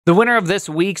The winner of this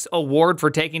week's award for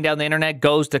taking down the internet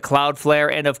goes to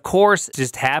Cloudflare, and of course,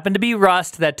 just happened to be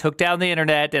Rust that took down the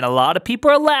internet, and a lot of people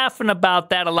are laughing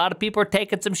about that. A lot of people are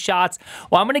taking some shots.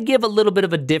 Well, I'm going to give a little bit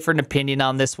of a different opinion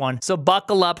on this one, so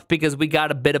buckle up because we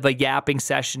got a bit of a yapping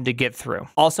session to get through.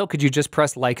 Also, could you just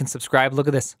press like and subscribe? Look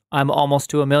at this. I'm almost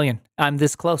to 1 million. I'm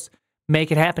this close.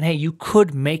 Make it happen. Hey, you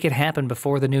could make it happen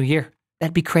before the new year.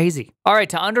 That'd be crazy. All right,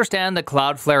 to understand the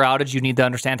Cloudflare outage, you need to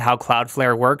understand how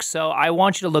Cloudflare works. So I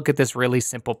want you to look at this really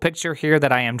simple picture here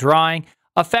that I am drawing.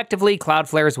 Effectively,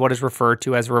 Cloudflare is what is referred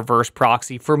to as a reverse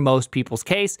proxy for most people's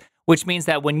case, which means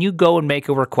that when you go and make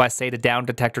a request, say to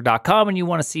downdetector.com, and you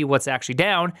want to see what's actually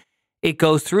down, it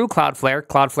goes through Cloudflare.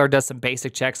 Cloudflare does some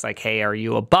basic checks like, hey, are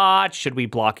you a bot? Should we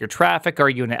block your traffic? Are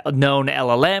you a known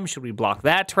LLM? Should we block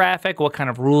that traffic? What kind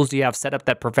of rules do you have set up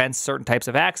that prevents certain types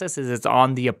of access? Is it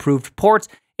on the approved ports?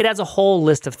 It has a whole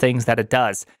list of things that it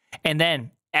does. And then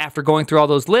after going through all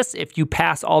those lists, if you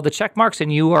pass all the check marks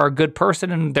and you are a good person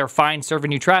and they're fine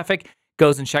serving you traffic,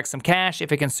 goes and checks some cache.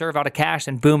 If it can serve out a cache,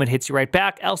 then boom, it hits you right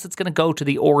back. Else it's going to go to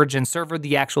the origin server,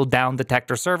 the actual down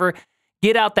detector server.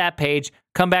 Get out that page,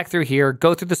 come back through here,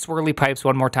 go through the swirly pipes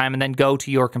one more time, and then go to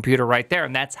your computer right there.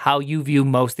 And that's how you view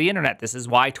most of the internet. This is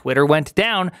why Twitter went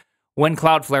down when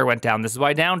Cloudflare went down. This is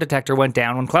why Down Detector went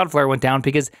down when Cloudflare went down,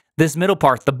 because this middle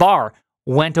part, the bar,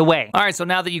 went away. All right, so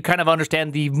now that you kind of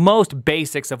understand the most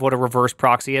basics of what a reverse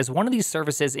proxy is, one of these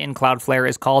services in Cloudflare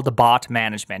is called the bot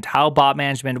management. How bot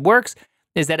management works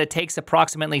is that it takes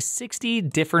approximately 60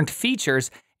 different features,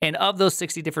 and of those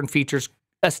 60 different features,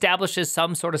 establishes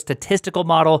some sort of statistical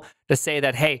model to say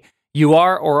that, hey, you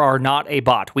are or are not a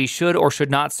bot. We should or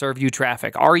should not serve you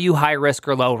traffic. Are you high risk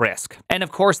or low risk? And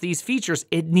of course, these features,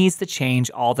 it needs to change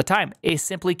all the time. It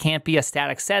simply can't be a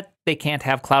static set. They can't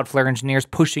have Cloudflare engineers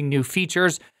pushing new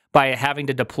features by having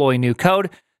to deploy new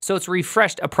code. So it's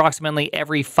refreshed approximately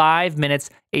every 5 minutes.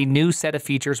 A new set of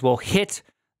features will hit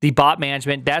the bot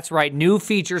management. That's right, new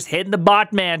features hitting the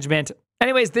bot management.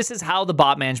 Anyways, this is how the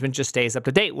bot management just stays up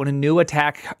to date. When a new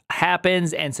attack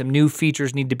happens and some new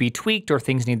features need to be tweaked or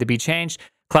things need to be changed,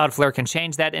 Cloudflare can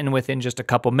change that, and within just a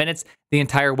couple minutes, the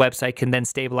entire website can then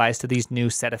stabilize to these new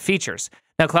set of features.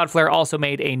 Now, Cloudflare also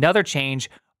made another change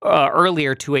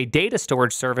earlier to a data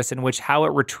storage service in which how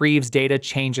it retrieves data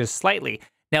changes slightly.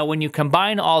 Now, when you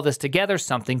combine all this together,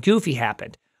 something goofy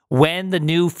happened. When the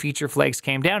new feature flags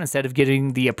came down, instead of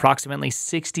getting the approximately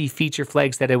 60 feature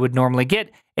flags that it would normally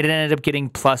get, it ended up getting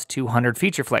plus 200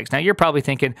 feature flags. Now, you're probably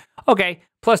thinking, okay,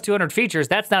 plus 200 features,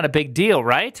 that's not a big deal,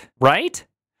 right? Right?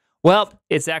 Well,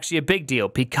 it's actually a big deal.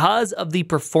 Because of the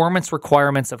performance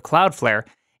requirements of Cloudflare,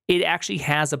 it actually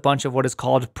has a bunch of what is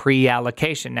called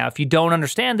pre-allocation. Now, if you don't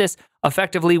understand this,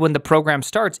 effectively when the program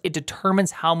starts, it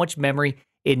determines how much memory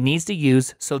it needs to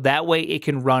use so that way it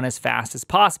can run as fast as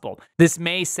possible. This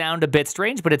may sound a bit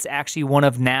strange, but it's actually one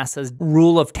of NASA's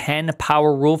rule of 10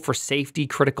 power rule for safety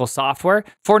critical software.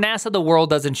 For NASA, the world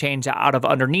doesn't change out of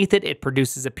underneath it. It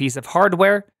produces a piece of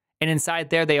hardware, and inside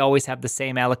there, they always have the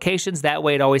same allocations. That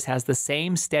way, it always has the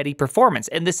same steady performance.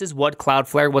 And this is what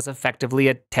Cloudflare was effectively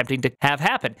attempting to have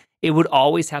happen. It would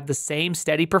always have the same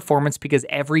steady performance because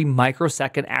every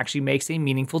microsecond actually makes a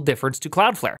meaningful difference to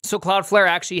Cloudflare. So Cloudflare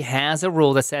actually has a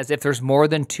rule that says if there's more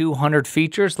than 200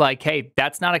 features, like, hey,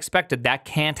 that's not expected, that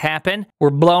can't happen, we're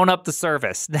blowing up the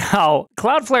service. Now,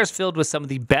 Cloudflare is filled with some of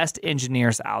the best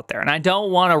engineers out there, and I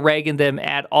don't want to rag on them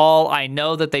at all. I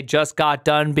know that they just got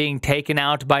done being taken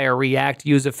out by a React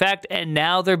use effect, and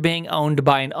now they're being owned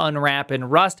by an Unwrap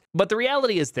and Rust. But the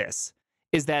reality is this,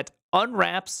 is that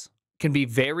Unwraps can be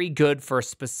very good for a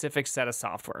specific set of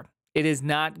software. It is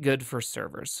not good for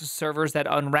servers. Servers that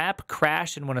unwrap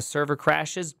crash, and when a server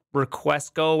crashes,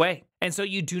 requests go away. And so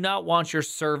you do not want your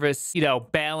service,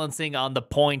 balancing on the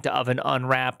point of an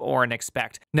unwrap or an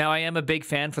expect. Now, I am a big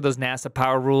fan for those NASA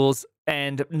power rules.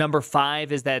 And number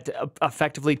 5 is that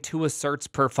effectively 2 asserts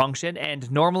per function.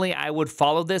 And normally I would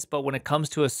follow this, but when it comes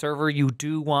to a server, you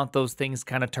do want those things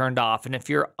kind of turned off. And if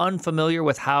you're unfamiliar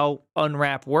with how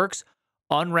unwrap works,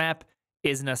 unwrap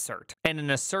is an assert. And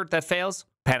an assert that fails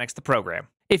panics the program.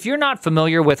 If you're not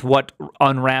familiar with what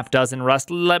unwrap does in Rust,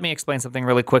 let me explain something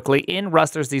really quickly. In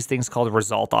Rust, there's these things called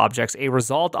result objects. A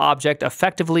result object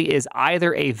effectively is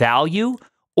either a value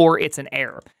or it's an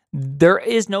error. There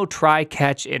is no try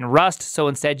catch in Rust, so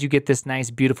instead you get this nice,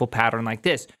 beautiful pattern like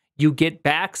this. You get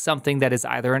back something that is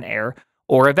either an error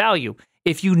or a value.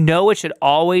 If you know it should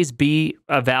always be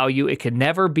a value, it can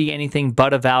never be anything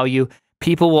but a value.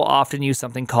 People will often use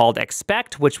something called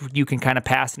expect, which you can kind of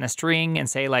pass in a string and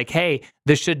say like, hey,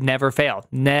 this should never fail.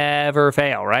 Never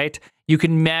fail, right? You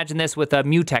can imagine this with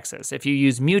mutexes. If you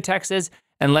use mutexes,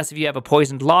 unless if you have a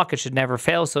poisoned lock, it should never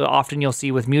fail. So often you'll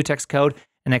see with mutex code,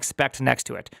 and expect next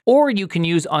to it. Or you can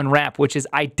use unwrap, which is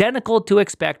identical to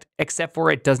expect, except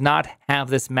for it does not have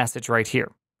this message right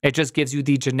here. It just gives you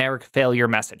the generic failure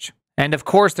message. And of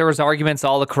course, there was arguments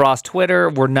all across Twitter.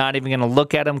 We're not even going to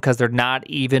look at them because they're not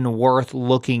even worth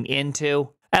looking into.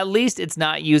 At least it's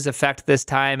not use effect this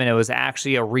time, and it was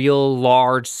actually a real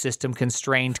large system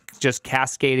constraint, just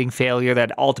cascading failure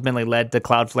that ultimately led to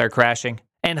Cloudflare crashing.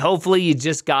 And hopefully you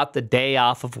just got the day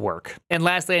off of work. And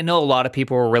lastly, I know a lot of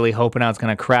people were really hoping I was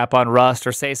going to crap on Rust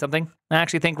or say something. I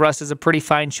actually think Rust is a pretty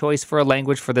fine choice for a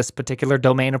language for this particular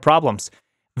domain of problems.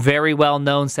 Very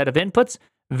well-known set of inputs,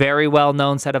 very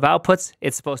well-known set of outputs.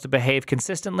 It's supposed to behave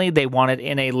consistently. They want it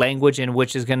in a language in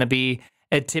which is going to be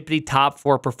a tippity top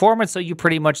for performance, so you're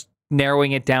pretty much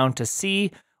narrowing it down to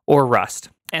C or Rust.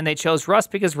 And they chose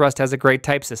Rust because Rust has a great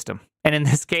type system. And in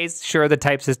this case, sure, the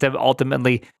type system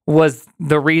ultimately was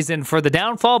the reason for the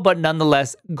downfall, but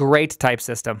nonetheless, great type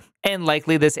system. And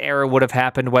likely this error would have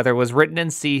happened whether it was written in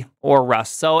C or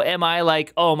Rust. So am I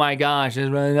like, oh my gosh,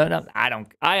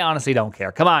 I honestly don't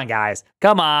care. Come on, guys.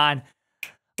 Come on.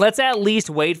 Let's at least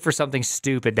wait for something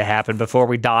stupid to happen before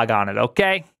we dog on it,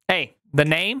 okay? Hey, the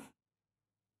name?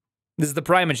 This is the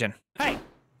Primogen. Hey,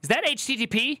 is that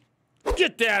HTTP?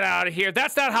 Get that out of here.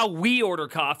 That's not how we order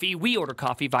coffee. We order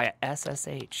coffee via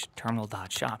SSH,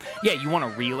 terminal.shop. Yeah, you want a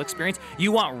real experience?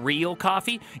 You want real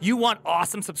coffee? You want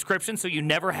awesome subscriptions so you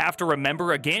never have to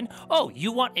remember again? Oh,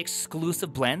 you want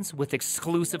exclusive blends with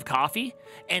exclusive coffee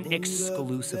and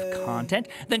exclusive content?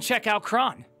 Then check out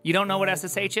Cron. You don't know what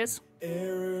SSH is?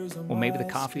 Well, maybe the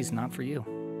coffee is not for you.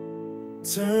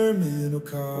 Terminal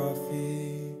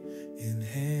coffee in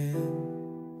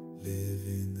hand, live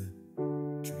in the